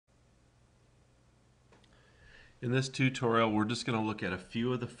In this tutorial, we're just going to look at a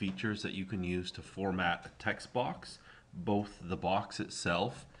few of the features that you can use to format a text box, both the box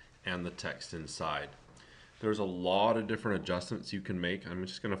itself and the text inside. There's a lot of different adjustments you can make. I'm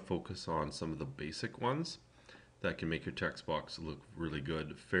just going to focus on some of the basic ones that can make your text box look really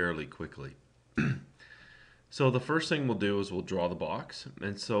good fairly quickly. So the first thing we'll do is we'll draw the box.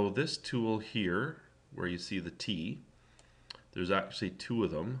 And so this tool here, where you see the T, there's actually two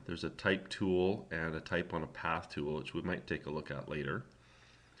of them. There's a type tool and a type on a path tool, which we might take a look at later.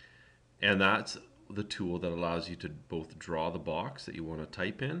 And that's the tool that allows you to both draw the box that you want to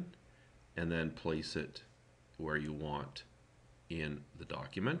type in and then place it where you want in the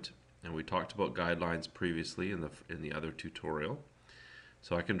document. And we talked about guidelines previously in the other tutorial.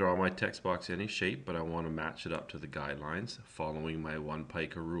 So I can draw my text box any shape, but I want to match it up to the guidelines, following my one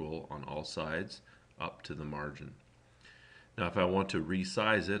pica rule on all sides up to the margin. Now if I want to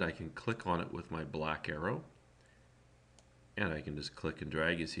resize it, I can click on it with my black arrow, and I can just click and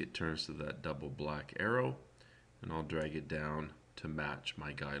drag. You see it turns to that double black arrow, and I'll drag it down to match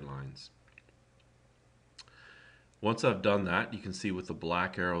my guidelines. Once I've done that, you can see with the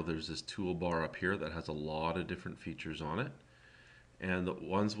black arrow there's this toolbar up here that has a lot of different features on it. And the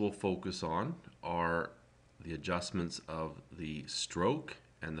ones we'll focus on are the adjustments of the stroke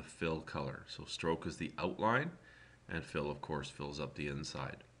and the fill color. So stroke is the outline, and fill, of course, fills up the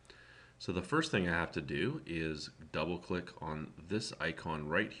inside. So the first thing I have to do is double click on this icon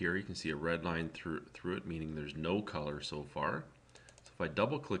right here. You can see a red line through it, meaning there's no color so far. So if I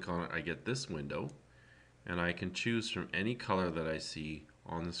double click on it, I get this window, and I can choose from any color that I see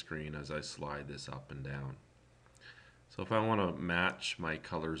on the screen as I slide this up and down. So if I want to match my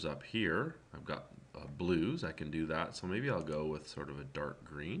colors up here, I've got blues, I can do that. So maybe I'll go with sort of a dark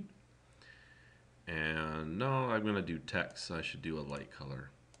green. And no, I'm going to do text, so I should do a light color.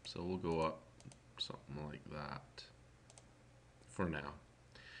 So we'll go up something like that for now.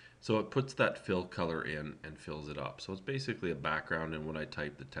 So it puts that fill color in and fills it up. So it's basically a background, and when I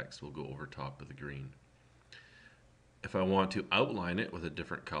type, the text will go over top of the green. If I want to outline it with a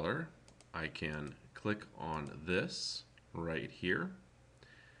different color, I can click on this right here,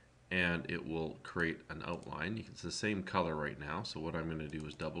 and it will create an outline. It's the same color right now, so what I'm going to do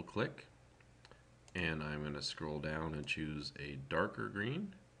is double click, and I'm going to scroll down and choose a darker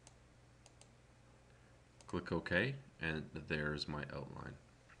green. Click OK, and there's my outline.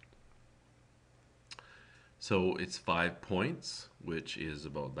 So it's 5 points, which is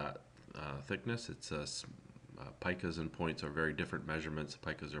about that thickness. It's picas and points are very different measurements.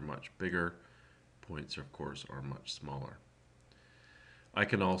 Picas are much bigger. Points, of course, are much smaller. I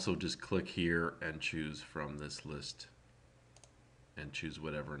can also just click here and choose from this list and choose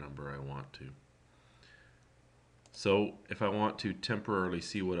whatever number I want to. So if I want to temporarily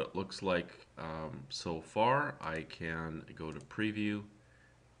see what it looks like so far, I can go to preview,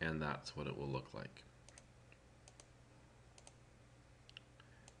 and that's what it will look like.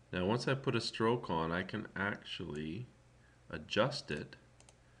 Now once I put a stroke on, I can actually adjust it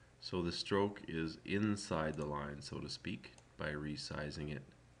so the stroke is inside the line, so to speak, by resizing it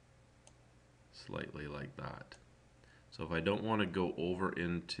slightly like that. So if I don't want to go over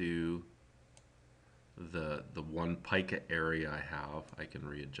into the one pica area I have, I can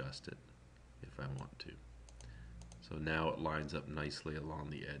readjust it if I want to. So now it lines up nicely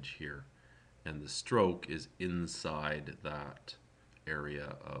along the edge here, and the stroke is inside that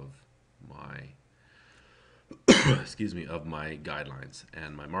area of my excuse me, of my guidelines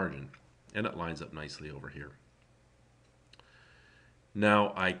and my margin, and it lines up nicely over here.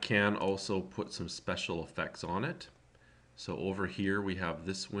 Now I can also put some special effects on it. So over here we have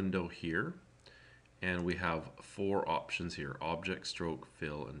this window here, and we have 4 options here: object, stroke,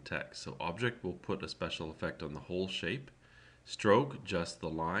 fill, and text. So object will put a special effect on the whole shape, stroke just the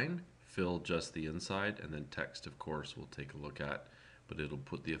line, fill just the inside, and then text, of course, we'll take a look at, but it'll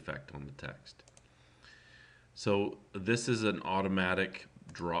put the effect on the text. So this is an automatic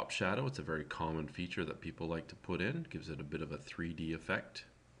drop shadow. It's a very common feature that people like to put in. It gives it a bit of a 3D effect.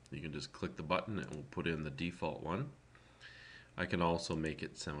 You can just click the button and it will put in the default one. I can also make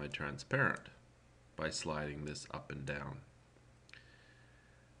it semi-transparent by sliding this up and down.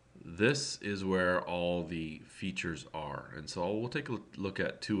 This is where all the features are, and so we'll take a look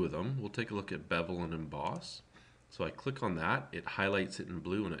at 2 of them. We'll take a look at Bevel and Emboss. So I click on that, it highlights it in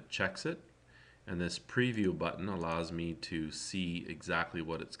blue and it checks it. And this preview button allows me to see exactly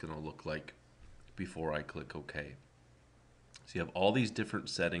what it's going to look like before I click OK. So you have all these different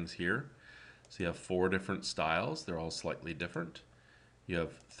settings here. So you have 4 different styles. They're all slightly different. You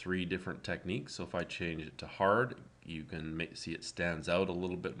have 3 different techniques. So if I change it to hard, you can see it stands out a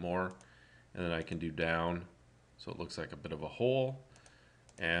little bit more. And then I can do down, So it looks like a bit of a hole,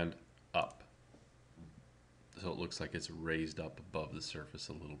 and up. So it looks like it's raised up above the surface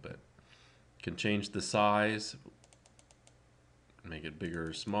a little bit. You can change the size, make it bigger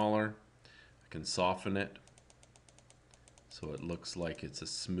or smaller. I can soften it so it looks like it's a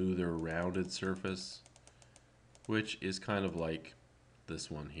smoother, rounded surface, which is kind of like this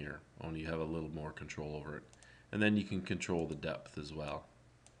one here, only you have a little more control over it. And then you can control the depth as well.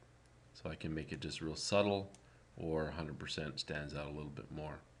 So I can make it just real subtle, or 100% stands out a little bit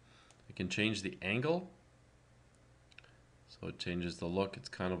more. I can change the angle, so it changes the look. It's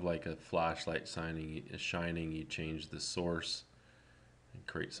kind of like a flashlight shining. You change the source and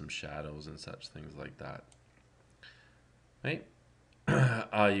create some shadows and such things like that. Right?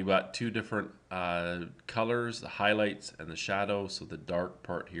 You've got two different colors, the highlights and the shadow. So the dark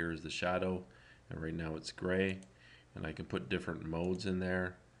part here is the shadow, and right now it's gray. And I can put different modes in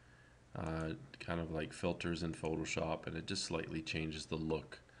there, kind of like filters in Photoshop, and it just slightly changes the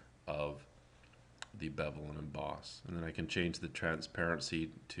look of the bevel and emboss. And then I can change the transparency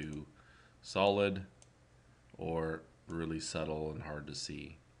to solid or really subtle and hard to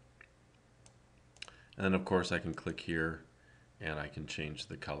see. And then of course I can click here and I can change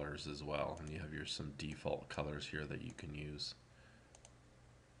the colors as well. And you have some default colors here that you can use.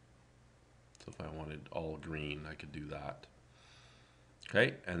 So if I wanted all green, I could do that.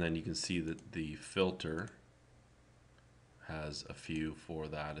 Okay, and then you can see that the filter has a few for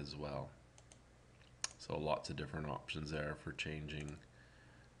that as well. So lots of different options there for changing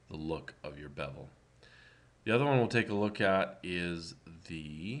the look of your bevel. The other one we'll take a look at is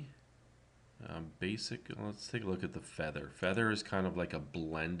the basic. Let's take a look at the feather. Feather is kind of like a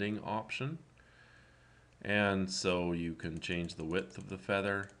blending option. And so you can change the width of the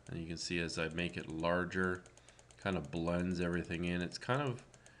feather, and you can see as I make it larger, kind of blends everything in. It's kind of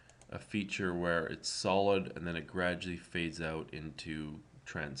a feature where it's solid and then it gradually fades out into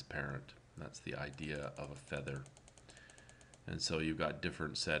transparent. That's the idea of a feather. And so you've got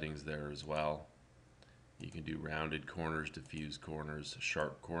different settings there as well. You can do rounded corners, diffuse corners,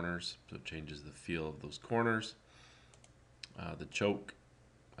 sharp corners, so it changes the feel of those corners. The choke,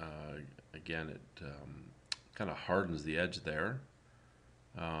 again, it kind of hardens the edge there,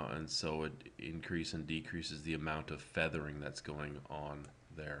 and so it increases and decreases the amount of feathering that's going on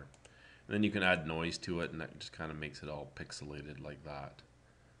there. And then you can add noise to it, and that just kind of makes it all pixelated like that.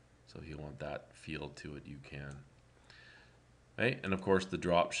 So if you want that feel to it, you can. Right? And of course the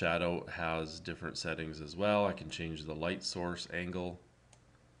drop shadow has different settings as well. I can change the light source angle.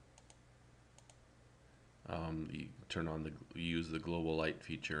 You turn on use the global light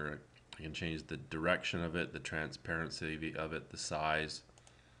feature. I can change the direction of it, the transparency of it, the size.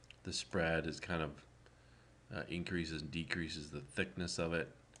 The spread is kind of increases and decreases the thickness of it,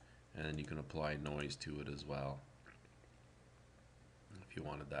 and then you can apply noise to it as well if you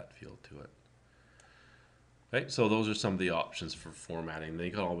wanted that feel to it. Right, so those are some of the options for formatting. They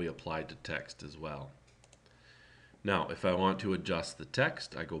can all be applied to text as well. Now, if I want to adjust the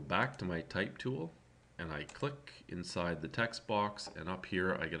text, I go back to my type tool and I click inside the text box, and up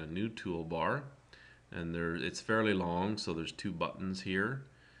here I get a new toolbar, and it's fairly long, so there's two buttons here.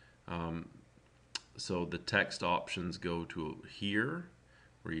 So the text options go to here,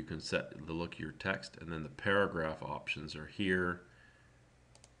 where you can set the look of your text, and then the paragraph options are here,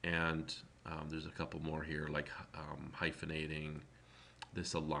 and there's a couple more here, like hyphenating.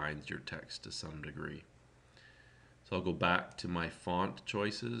 This aligns your text to some degree. So I'll go back to my font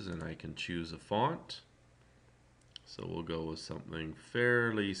choices and I can choose a font. So we'll go with something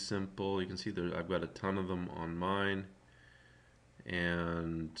fairly simple. You can see there I've got a ton of them on mine.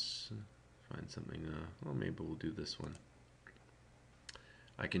 And find something, well, maybe we'll do this one.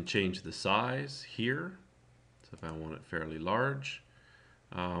 I can change the size here. So if I want it fairly large.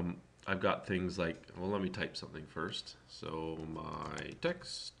 I've got things like, well, let me type something first. So my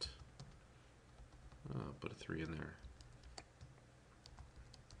text, put a 3 in there.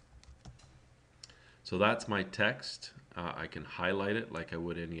 So that's my text. I can highlight it like I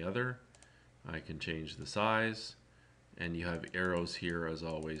would any other. I can change the size, and you have arrows here as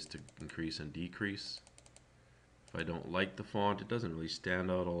always to increase and decrease. If I don't like the font, it doesn't really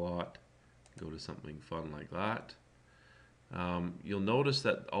stand out a lot, go to something fun like that. You'll notice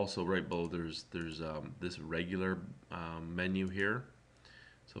that also right below there's this regular menu here.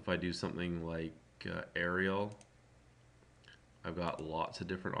 So if I do something like Arial, I've got lots of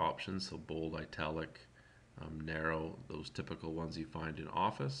different options. So bold, italic, narrow, those typical ones you find in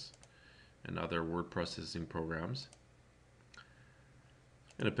Office and other word processing programs.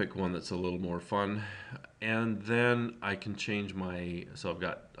 I'm going to pick one that's a little more fun, and then I can change my, so I've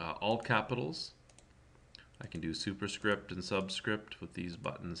got all capitals. I can do superscript and subscript with these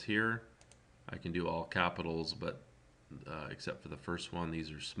buttons here. I can do all capitals, but except for the first one,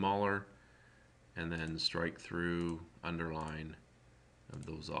 these are smaller. And then strike through, underline, of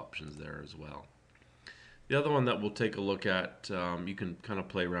those options there as well. The other one that we'll take a look at, you can kind of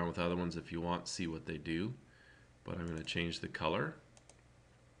play around with other ones if you want, see what they do. But I'm going to change the color.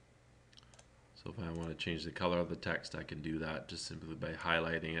 So if I want to change the color of the text, I can do that just simply by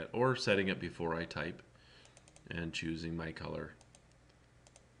highlighting it or setting it before I type and choosing my color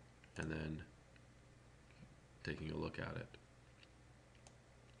and then taking a look at it.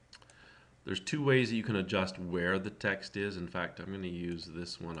 There's two ways that you can adjust where the text is. In fact, I'm going to use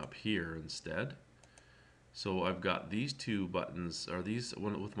this one up here instead. So I've got these two buttons, or these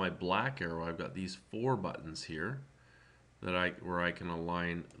with my black arrow, I've got these 4 buttons here that where I can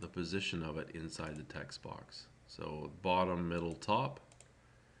align the position of it inside the text box. So bottom, middle, top,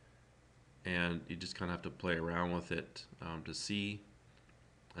 and you just kind of have to play around with it to see.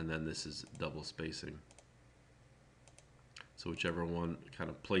 And then this is double spacing. So whichever one kind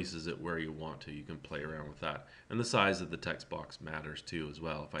of places it where you want to, you can play around with that. And the size of the text box matters too as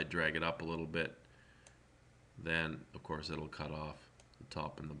well. If I drag it up a little bit, then of course it'll cut off the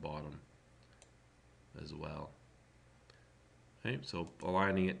top and the bottom as well. Okay, so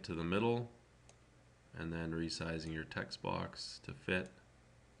aligning it to the middle and then resizing your text box to fit.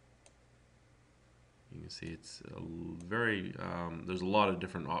 You can see it's there's a lot of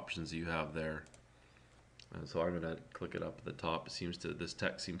different options you have there. And so I'm going to click it up at the top. This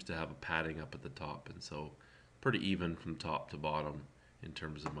text seems to have a padding up at the top, and so pretty even from top to bottom in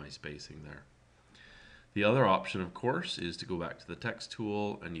terms of my spacing there. The other option, of course, is to go back to the text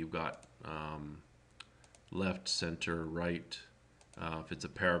tool, and you've got left, center, right. If it's a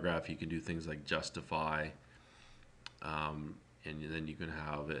paragraph, you can do things like justify, and then you can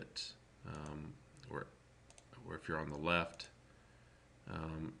have it where if you're on the left,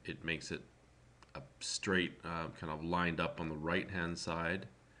 it makes it a straight kind of lined up on the right hand side,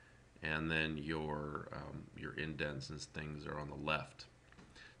 and then your indents and things are on the left.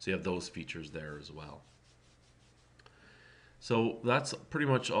 So you have those features there as well. So that's pretty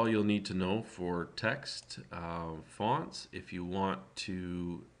much all you'll need to know for text fonts. If you want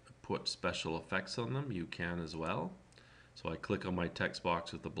to put special effects on them, you can as well. So I click on my text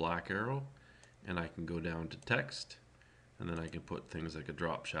box with the black arrow, and I can go down to text, and then I can put things like a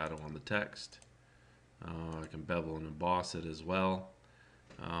drop shadow on the text. I can bevel and emboss it as well.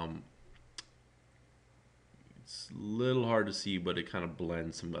 It's a little hard to see, but it kind of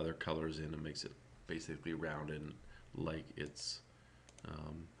blends some other colors in and makes it basically rounded, like it's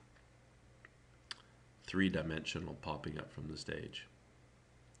three-dimensional popping up from the stage.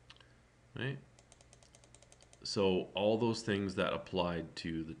 Right? So all those things that applied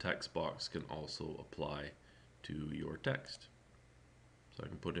to the text box can also apply to your text. So I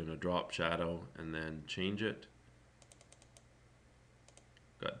can put in a drop shadow and then change it.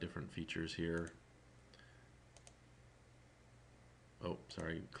 Got different features here. Oh,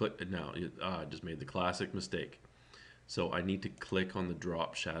 sorry, click now. I just made the classic mistake. So I need to click on the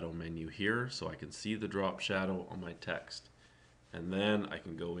drop shadow menu here so I can see the drop shadow on my text. And then I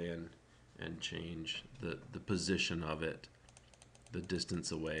can go in and change the position of it, the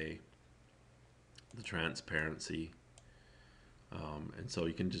distance away, the transparency. And so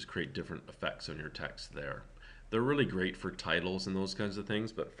you can just create different effects on your text there. They're really great for titles and those kinds of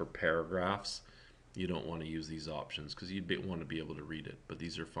things, but for paragraphs, you don't want to use these options because you want to be able to read it. But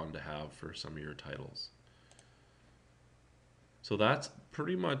these are fun to have for some of your titles. So that's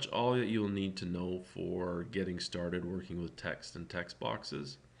pretty much all that you'll need to know for getting started working with text and text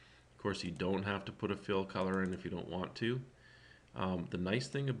boxes. Of course, you don't have to put a fill color in if you don't want to. The nice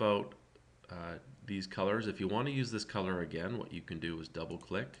thing about these colors, if you want to use this color again, what you can do is double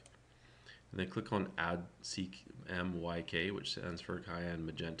click and then click on Add CMYK, which stands for cyan,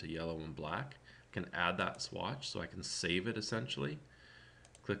 magenta, yellow, and black. I can add that swatch so I can save it essentially.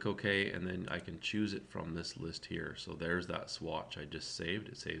 Click OK, and then I can choose it from this list here. So there's that swatch I just saved.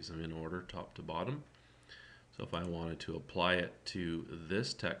 It saves them in order, top to bottom. So if I wanted to apply it to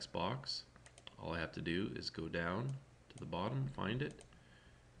this text box, all I have to do is go down to the bottom, find it,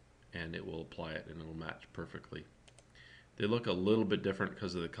 and it will apply it, and it will match perfectly. They look a little bit different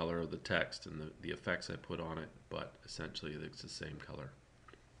because of the color of the text and the effects I put on it, but essentially it's the same color.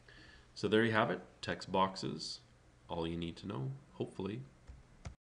 So there you have it, text boxes, all you need to know, hopefully.